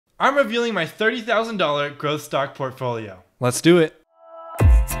I'm revealing my $30,000 growth stock portfolio. Let's do it.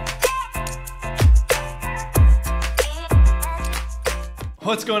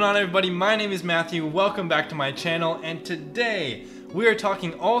 What's going on, everybody? My name is Matthew. Welcome back to my channel, and today we are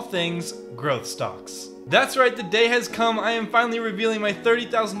talking all things growth stocks. That's right, the day has come. I am finally revealing my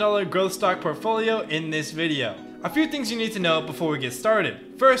 $30,000 growth stock portfolio in this video. A few things you need to know before we get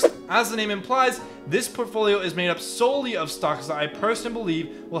started. First, as the name implies, this portfolio is made up solely of stocks that I personally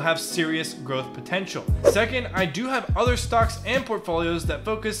believe will have serious growth potential. Second, I do have other stocks and portfolios that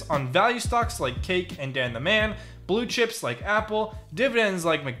focus on value stocks like Cake and Dan the Man, blue chips like Apple, dividends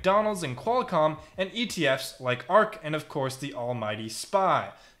like McDonald's and Qualcomm, and ETFs like ARK, and of course the almighty SPY.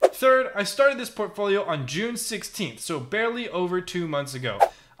 Third, I started this portfolio on June 16th, so barely over 2 months ago.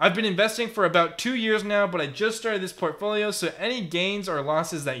 I've been investing for about 2 years now, but I just started this portfolio, so any gains or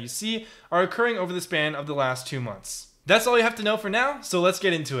losses that you see are occurring over the span of the last 2 months. That's all you have to know for now, so let's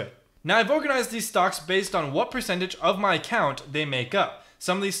get into it. Now, I've organized these stocks based on what percentage of my account they make up.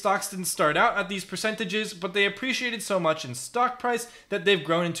 Some of these stocks didn't start out at these percentages, but they appreciated so much in stock price that they've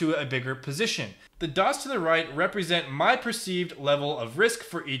grown into a bigger position. The dots to the right represent my perceived level of risk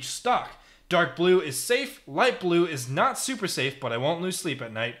for each stock. Dark blue is safe, light blue is not super safe but I won't lose sleep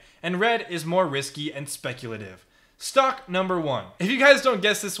at night, and red is more risky and speculative. Stock number 1. If you guys don't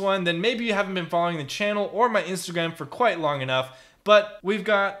guess this one, then maybe you haven't been following the channel or my Instagram for quite long enough, but we've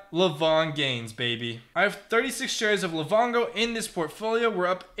got Livongo gains, baby. I have 36 shares of Livongo in this portfolio. We're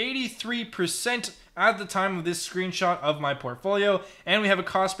up 83% at the time of this screenshot of my portfolio, and we have a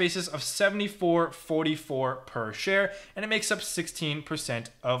cost basis of $74.44 per share, and it makes up 16%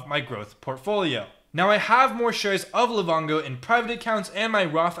 of my growth portfolio. Now, I have more shares of Livongo in private accounts and my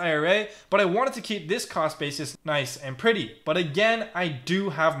Roth IRA, but I wanted to keep this cost basis nice and pretty. But again, I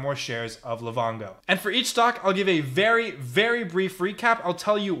do have more shares of Livongo. And for each stock, I'll give a very brief recap. I'll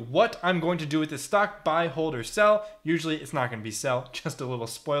tell you what I'm going to do with this stock, buy, hold, or sell. Usually it's not going to be sell, just a little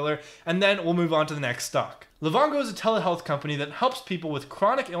spoiler. And then we'll move on to the next stock. Livongo is a telehealth company that helps people with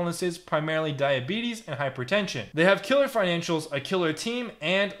chronic illnesses, primarily diabetes and hypertension. They have killer financials, a killer team,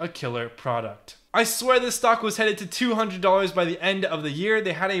 and a killer product. I swear this stock was headed to $200 by the end of the year.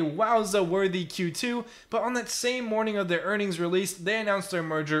 They had a wowza-worthy Q2, but on that same morning of their earnings release, they announced their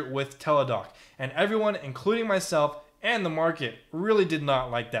merger with Teladoc, and everyone, including myself, and the market really did not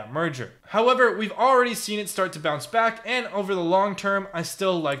like that merger. However, we've already seen it start to bounce back, and over the long term, I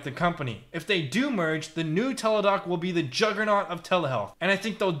still like the company. If they do merge, the new Teladoc will be the juggernaut of telehealth, and I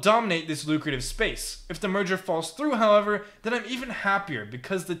think they'll dominate this lucrative space. If the merger falls through, however, then I'm even happier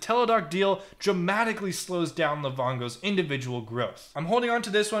because the Teladoc deal dramatically slows down Livongo's individual growth. I'm holding on to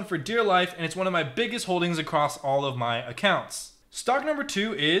this one for dear life, and it's one of my biggest holdings across all of my accounts. Stock number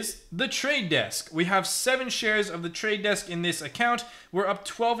 2 is The Trade Desk. We have 7 shares of The Trade Desk in this account. We're up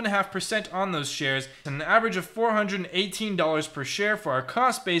 12.5% on those shares, and an average of $418 per share for our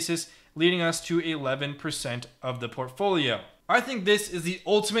cost basis, leading us to 11% of the portfolio. I think this is the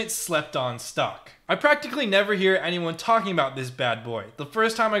ultimate slept-on stock. I practically never hear anyone talking about this bad boy. The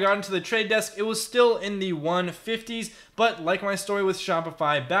first time I got into the Trade Desk, it was still in the 150s, but like my story with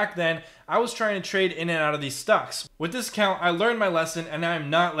Shopify back then, I was trying to trade in and out of these stocks. With this account, I learned my lesson, and I am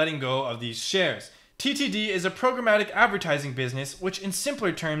not letting go of these shares. TTD is a programmatic advertising business, which in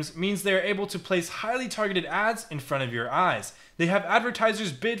simpler terms means they are able to place highly targeted ads in front of your eyes. They have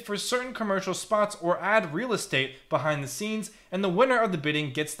advertisers bid for certain commercial spots or ad real estate behind the scenes, and the winner of the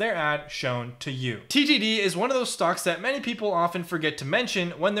bidding gets their ad shown to you. TTD is one of those stocks that many people often forget to mention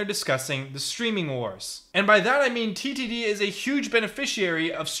when they're discussing the streaming wars. And by that I mean TTD is a huge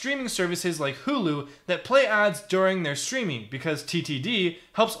beneficiary of streaming services like Hulu that play ads during their streaming because TTD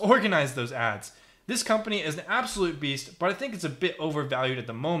helps organize those ads. This company is an absolute beast, but I think it's a bit overvalued at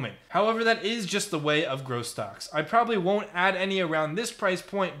the moment. However, that is just the way of growth stocks. I probably won't add any around this price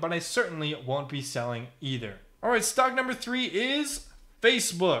point, but I certainly won't be selling either. Alright, stock number 3 is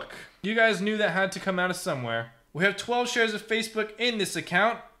Facebook. You guys knew that had to come out of somewhere. We have 12 shares of Facebook in this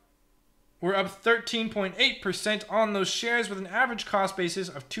account. We're up 13.8% on those shares with an average cost basis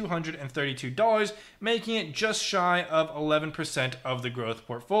of $232, making it just shy of 11% of the growth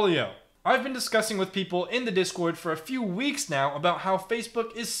portfolio. I've been discussing with people in the Discord for a few weeks now about how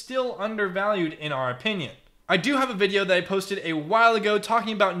Facebook is still undervalued in our opinion. I do have a video that I posted a while ago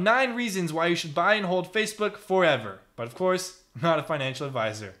talking about 9 reasons why you should buy and hold Facebook forever. But of course, I'm not a financial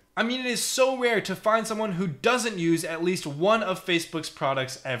advisor. I mean, it is so rare to find someone who doesn't use at least one of Facebook's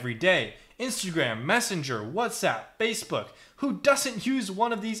products every day. Instagram, Messenger, WhatsApp, Facebook. Who doesn't use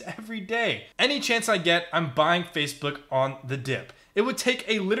one of these every day? Any chance I get, I'm buying Facebook on the dip. It would take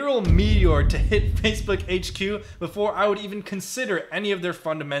a literal meteor to hit Facebook HQ before I would even consider any of their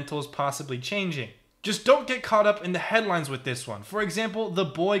fundamentals possibly changing. Just don't get caught up in the headlines with this one. For example, the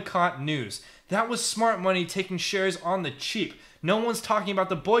boycott news. That was smart money taking shares on the cheap. No one's talking about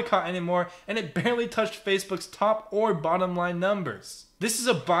the boycott anymore, and it barely touched Facebook's top or bottom line numbers. This is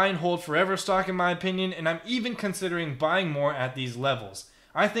a buy and hold forever stock in my opinion, and I'm even considering buying more at these levels.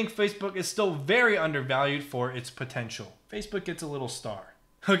 I think Facebook is still very undervalued for its potential. Facebook gets a little star.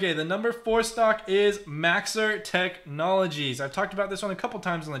 Okay, the number 4 stock is Maxar Technologies. I've talked about this one a couple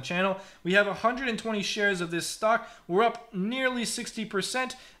times on the channel. We have 120 shares of this stock. We're up nearly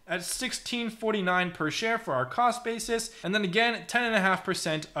 60% at $16.49 per share for our cost basis, and then again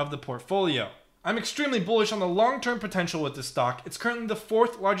 10.5% of the portfolio. I'm extremely bullish on the long-term potential with this stock. It's currently the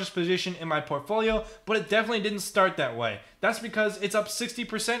 4th largest position in my portfolio, but it definitely didn't start that way. That's because it's up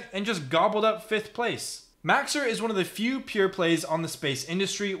 60% and just gobbled up 5th place. Maxar is one of the few pure plays on the space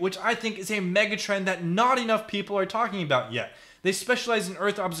industry, which I think is a megatrend that not enough people are talking about yet. They specialize in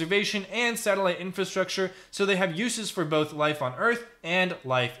Earth observation and satellite infrastructure, so they have uses for both life on Earth and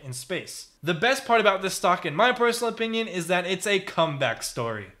life in space. The best part about this stock, in my personal opinion, is that it's a comeback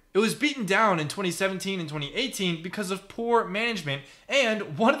story. It was beaten down in 2017 and 2018 because of poor management,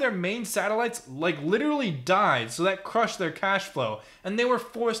 and one of their main satellites literally died, so that crushed their cash flow, and they were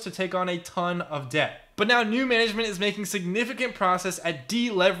forced to take on a ton of debt. But now new management is making significant progress at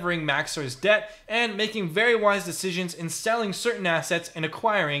de-levering Maxar's debt and making very wise decisions in selling certain assets and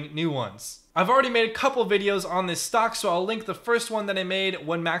acquiring new ones. I've already made a couple videos on this stock, so I'll link the first one that I made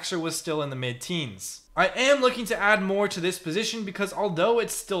when Maxar was still in the mid-teens. I am looking to add more to this position because although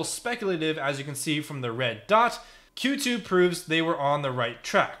it's still speculative, as you can see from the red dot, Q2 proves they were on the right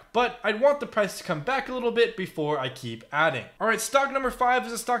track, but I'd want the price to come back a little bit before I keep adding. Alright, stock number 5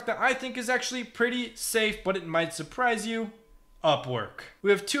 is a stock that I think is actually pretty safe, but it might surprise you. Upwork.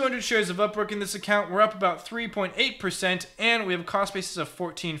 We have 200 shares of Upwork in this account. We're up about 3.8%, and we have a cost basis of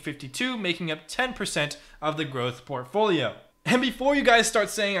 $14.52, making up 10% of the growth portfolio. And before you guys start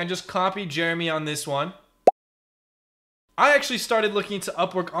saying I just copied Jeremy on this one, I actually started looking into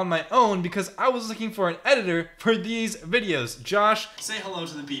Upwork on my own because I was looking for an editor for these videos. Josh, say hello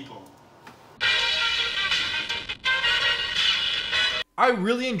to the people. I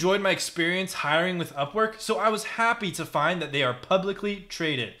really enjoyed my experience hiring with Upwork, so I was happy to find that they are publicly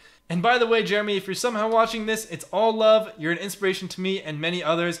traded. And by the way, Jeremy, if you're somehow watching this, it's all love. You're an inspiration to me and many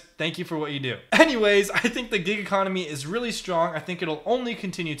others. Thank you for what you do. Anyways, I think the gig economy is really strong. I think it'll only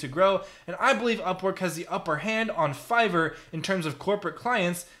continue to grow. And I believe Upwork has the upper hand on Fiverr in terms of corporate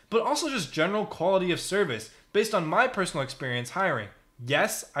clients, but also just general quality of service based on my personal experience hiring.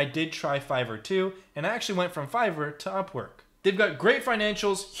 Yes, I did try Fiverr too, and I actually went from Fiverr to Upwork. They've got great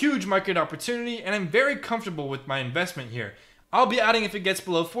financials, huge market opportunity, and I'm very comfortable with my investment here. I'll be adding if it gets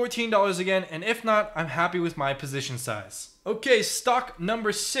below $14 again, and if not, I'm happy with my position size. Okay, stock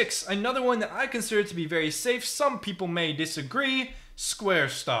number 6, another one that I consider to be very safe. Some people may disagree. Square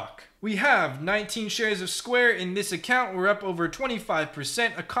stock. We have 19 shares of Square in this account. We're up over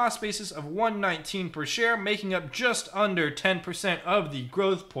 25%, a cost basis of $1.19 per share, making up just under 10% of the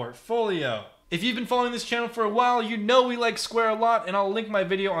growth portfolio. If you've been following this channel for a while, you know we like Square a lot, and I'll link my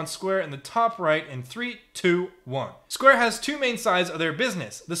video on Square in the top right in 3, 2, 1. Square has two main sides of their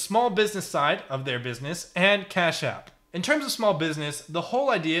business, the small business side of their business and Cash App. In terms of small business, the whole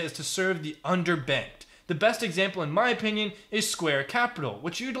idea is to serve the underbanked. The best example in my opinion is Square Capital,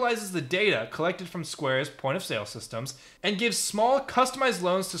 which utilizes the data collected from Square's point of sale systems and gives small customized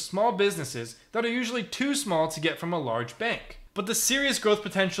loans to small businesses that are usually too small to get from a large bank. But the serious growth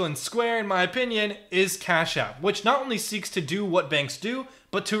potential in Square, in my opinion, is Cash App, which not only seeks to do what banks do,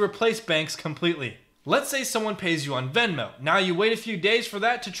 but to replace banks completely. Let's say someone pays you on Venmo. Now you wait a few days for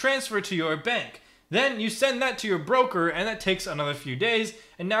that to transfer to your bank. Then you send that to your broker, and that takes another few days,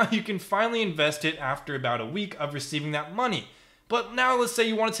 and now you can finally invest it after about a week of receiving that money. But now let's say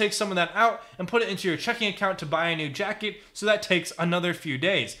you want to take some of that out and put it into your checking account to buy a new jacket, so that takes another few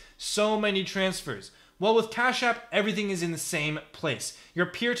days. So many transfers. Well, with Cash App, everything is in the same place. Your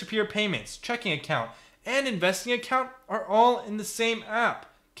peer-to-peer payments, checking account, and investing account are all in the same app,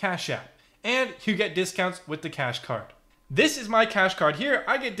 Cash App. And you get discounts with the Cash Card. This is my Cash Card here.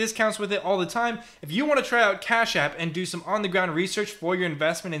 I get discounts with it all the time. If you want to try out Cash App and do some on-the-ground research for your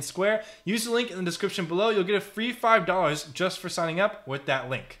investment in Square, use the link in the description below. You'll get a free $5 just for signing up with that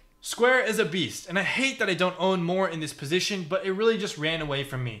link. Square is a beast, and I hate that I don't own more in this position, but it really just ran away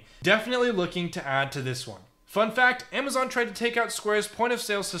from me. Definitely looking to add to this one. Fun fact, Amazon tried to take out Square's point of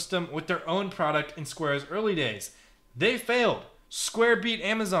sale system with their own product in Square's early days. They failed. Square beat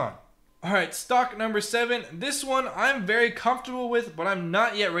Amazon. Alright, stock number 7. This one I'm very comfortable with, but I'm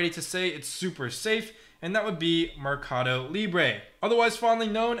not yet ready to say it's super safe, and that would be Mercado Libre, otherwise fondly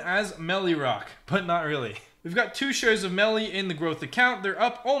known as Melly Rock, but not really. We've got 2 shares of Melly in the growth account. They're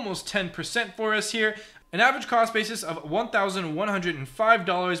up almost 10% for us here. An average cost basis of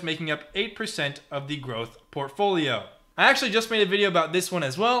 $1,105, making up 8% of the growth portfolio. I actually just made a video about this one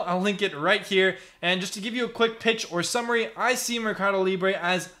as well. I'll link it right here. And just to give you a quick pitch or summary, I see Mercado Libre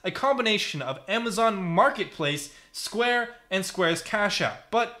as a combination of Amazon Marketplace, Square, and Square's Cash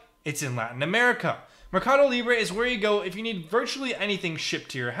App, but it's in Latin America. Mercado Libre is where you go if you need virtually anything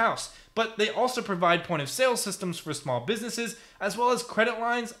shipped to your house, but they also provide point of sale systems for small businesses, as well as credit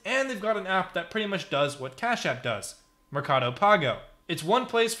lines, and they've got an app that pretty much does what Cash App does, Mercado Pago. It's one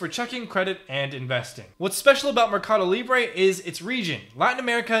place for checking, credit, and investing. What's special about Mercado Libre is its region. Latin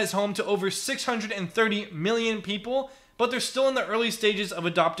America is home to over 630 million people, but they're still in the early stages of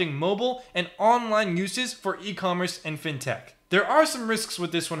adopting mobile and online uses for e-commerce and fintech. There are some risks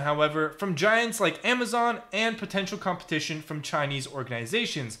with this one, however, from giants like Amazon and potential competition from Chinese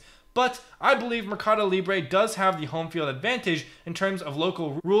organizations. But I believe Mercado Libre does have the home field advantage in terms of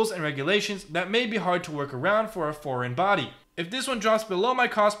local rules and regulations that may be hard to work around for a foreign body. If this one drops below my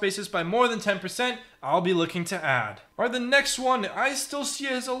cost basis by more than 10%, I'll be looking to add. Alright, the next one I still see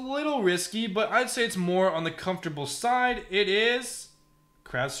as a little risky, but I'd say it's more on the comfortable side. It is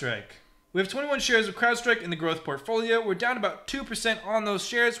CrowdStrike. We have 21 shares of CrowdStrike in the growth portfolio. We're down about 2% on those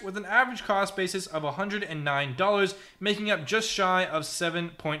shares with an average cost basis of $109, making up just shy of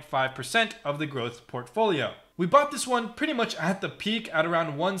 7.5% of the growth portfolio. We bought this one pretty much at the peak at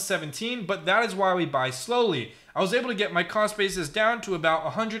around 117, but that is why we buy slowly. I was able to get my cost basis down to about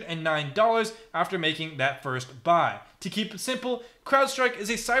 $109 after making that first buy. To keep it simple, CrowdStrike is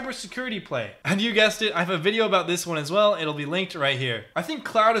a cybersecurity play. And you guessed it, I have a video about this one as well. It'll be linked right here. I think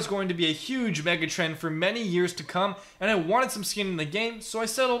cloud is going to be a huge mega trend for many years to come, and I wanted some skin in the game, so I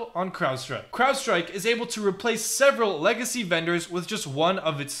settled on CrowdStrike. CrowdStrike is able to replace several legacy vendors with just one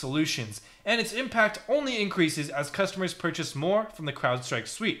of its solutions, and its impact only increases as customers purchase more from the CrowdStrike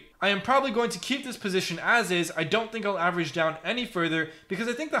suite. I am probably going to keep this position as is. I don't think I'll average down any further because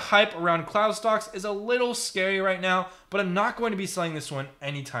I think the hype around cloud stocks is a little scary right now, but I'm not going to be selling this one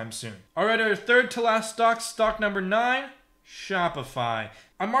anytime soon. Alright, our third to last stock number 9, Shopify.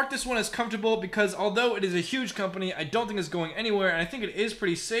 I marked this one as comfortable because although it is a huge company, I don't think it's going anywhere, and I think it is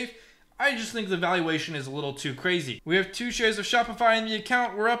pretty safe. I just think the valuation is a little too crazy. We have 2 shares of Shopify in the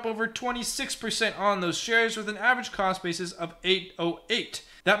account. We're up over 26% on those shares with an average cost basis of $808.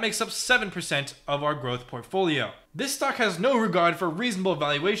 That makes up 7% of our growth portfolio. This stock has no regard for reasonable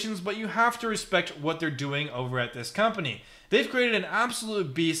valuations, but you have to respect what they're doing over at this company. They've created an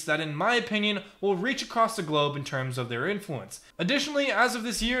absolute beast that, in my opinion, will reach across the globe in terms of their influence. Additionally, as of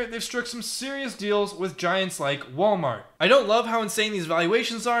this year, they've struck some serious deals with giants like Walmart. I don't love how insane these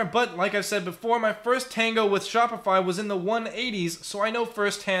valuations are, but like I've said before, my first tango with Shopify was in the 180s, so I know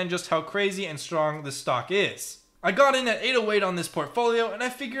firsthand just how crazy and strong this stock is. I got in at 808 on this portfolio, and I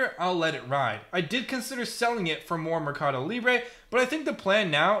figure I'll let it ride. I did consider selling it for more Mercado Libre, but I think the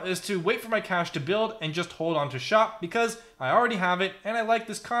plan now is to wait for my cash to build and just hold on to Shop because I already have it and I like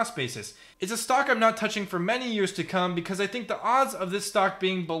this cost basis. It's a stock I'm not touching for many years to come because I think the odds of this stock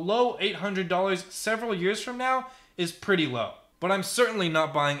being below $800 several years from now is pretty low. But I'm certainly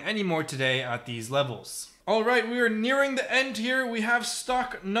not buying any more today at these levels. Alright, we are nearing the end here. We have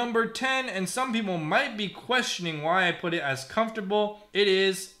stock number 10, and some people might be questioning why I put it as comfortable. It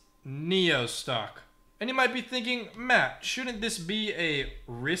is NEO stock. And you might be thinking, Matt, shouldn't this be a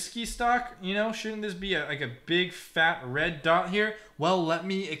risky stock? You know, shouldn't this be like a big fat red dot here? Well, let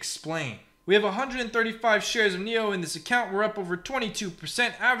me explain. We have 135 shares of NEO in this account. We're up over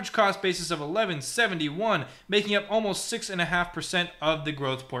 22%, average cost basis of $11.71, making up almost 6.5% of the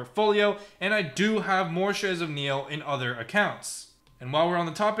growth portfolio. And I do have more shares of NEO in other accounts. And while we're on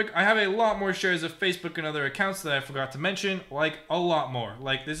the topic, I have a lot more shares of Facebook and other accounts that I forgot to mention, like a lot more.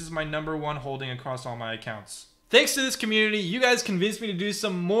 Like this is my #1 holding across all my accounts. Thanks to this community, you guys convinced me to do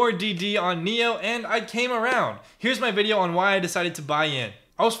some more DD on NEO, and I came around. Here's my video on why I decided to buy in.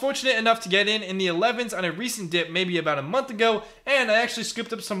 I was fortunate enough to get in the 11s on a recent dip maybe about a month ago, and I actually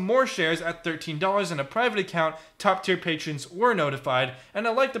scooped up some more shares at $13 in a private account. Top tier patrons were notified, and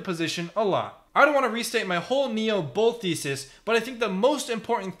I like the position a lot. I don't want to restate my whole NEO bull thesis, but I think the most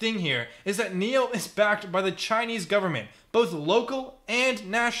important thing here is that NEO is backed by the Chinese government, both local and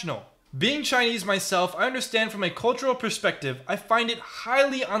national. Being Chinese myself, I understand from a cultural perspective, I find it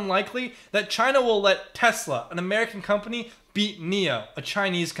highly unlikely that China will let Tesla, an American company, beat NEO, a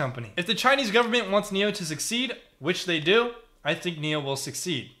Chinese company. If the Chinese government wants NEO to succeed, which they do, I think NEO will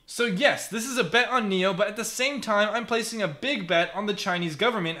succeed. So yes, this is a bet on NEO, but at the same time, I'm placing a big bet on the Chinese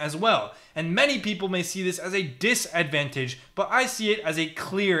government as well. And many people may see this as a disadvantage, but I see it as a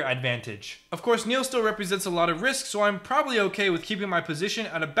clear advantage. Of course, NEO still represents a lot of risk, so I'm probably okay with keeping my position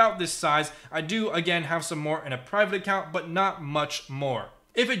at about this size. I do, again, have some more in a private account, but not much more.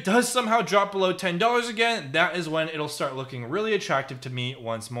 If it does somehow drop below $10 again, that is when it'll start looking really attractive to me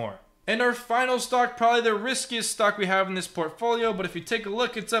once more. And our final stock, probably the riskiest stock we have in this portfolio, but if you take a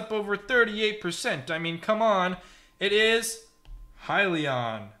look, it's up over 38%. I mean, come on. It is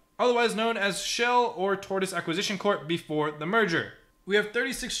Hyliion, otherwise known as Shell or Tortoise Acquisition Corp before the merger. We have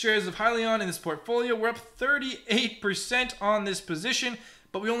 36 shares of Hyliion in this portfolio. We're up 38% on this position,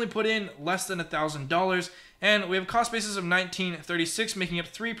 but we only put in less than $1,000, and we have a cost basis of $19.36, making up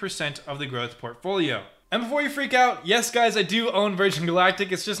 3% of the growth portfolio. And before you freak out, yes guys, I do own Virgin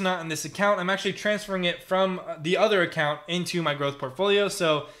Galactic. It's just not in this account. I'm actually transferring it from the other account into my growth portfolio.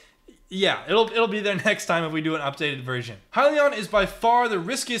 So yeah, it'll be there next time if we do an updated version. Hyliion is by far the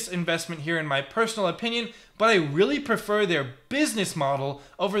riskiest investment here in my personal opinion, but I really prefer their business model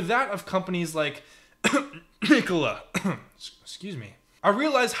over that of companies like Nikola. Excuse me. I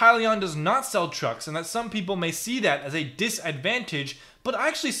realize Hyliion does not sell trucks and that some people may see that as a disadvantage, but I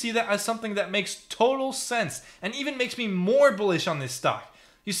actually see that as something that makes total sense and even makes me more bullish on this stock.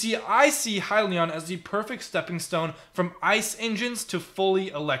 You see, I see Hyliion as the perfect stepping stone from ICE engines to fully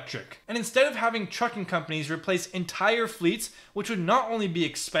electric. And instead of having trucking companies replace entire fleets, which would not only be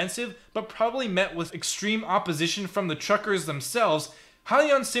expensive, but probably met with extreme opposition from the truckers themselves,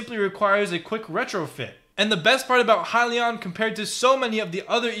 Hyliion simply requires a quick retrofit. And the best part about Hyliion compared to so many of the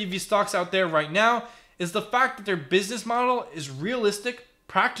other EV stocks out there right now is the fact that their business model is realistic,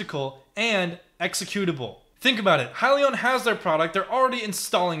 practical, and executable. Think about it. Hyliion has their product. They're already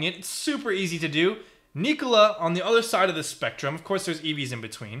installing it. It's super easy to do. Nikola, on the other side of the spectrum, of course there's EVs in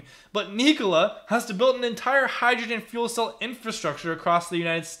between, but Nikola has to build an entire hydrogen fuel cell infrastructure across the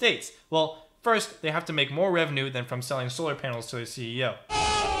United States. Well, first, they have to make more revenue than from selling solar panels to their CEO.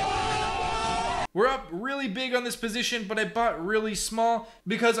 We're up really big on this position, but I bought really small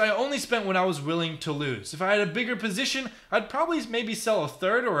because I only spent what I was willing to lose. If I had a bigger position, I'd probably maybe sell a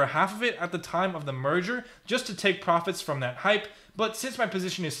third or a half of it at the time of the merger just to take profits from that hype. But since my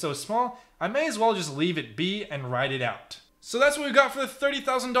position is so small, I may as well just leave it be and ride it out. So that's what we got for the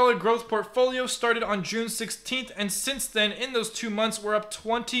 $30,000 growth portfolio, started on June 16th, and since then, in those 2 months, we're up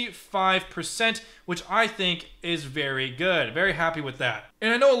 25%, which I think is very good. Very happy with that.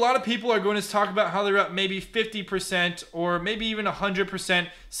 And I know a lot of people are going to talk about how they're up maybe 50% or maybe even 100%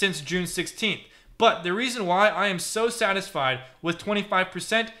 since June 16th. But the reason why I am so satisfied with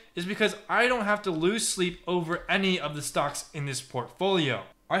 25% is because I don't have to lose sleep over any of the stocks in this portfolio.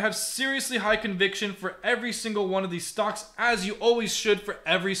 I have seriously high conviction for every single one of these stocks, as you always should for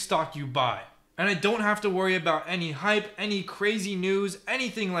every stock you buy. And I don't have to worry about any hype, any crazy news,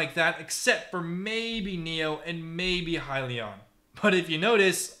 anything like that, except for maybe NEO and maybe Hyliion. But if you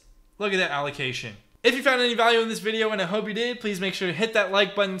notice, look at that allocation. If you found any value in this video, and I hope you did, please make sure to hit that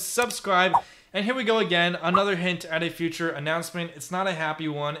like button, subscribe, and here we go again, another hint at a future announcement. It's not a happy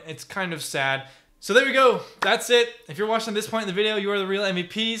one, it's kind of sad. So there we go, that's it. If you're watching this point in the video, you are the real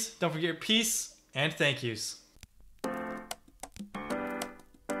MVPs. Don't forget your peace and thank yous.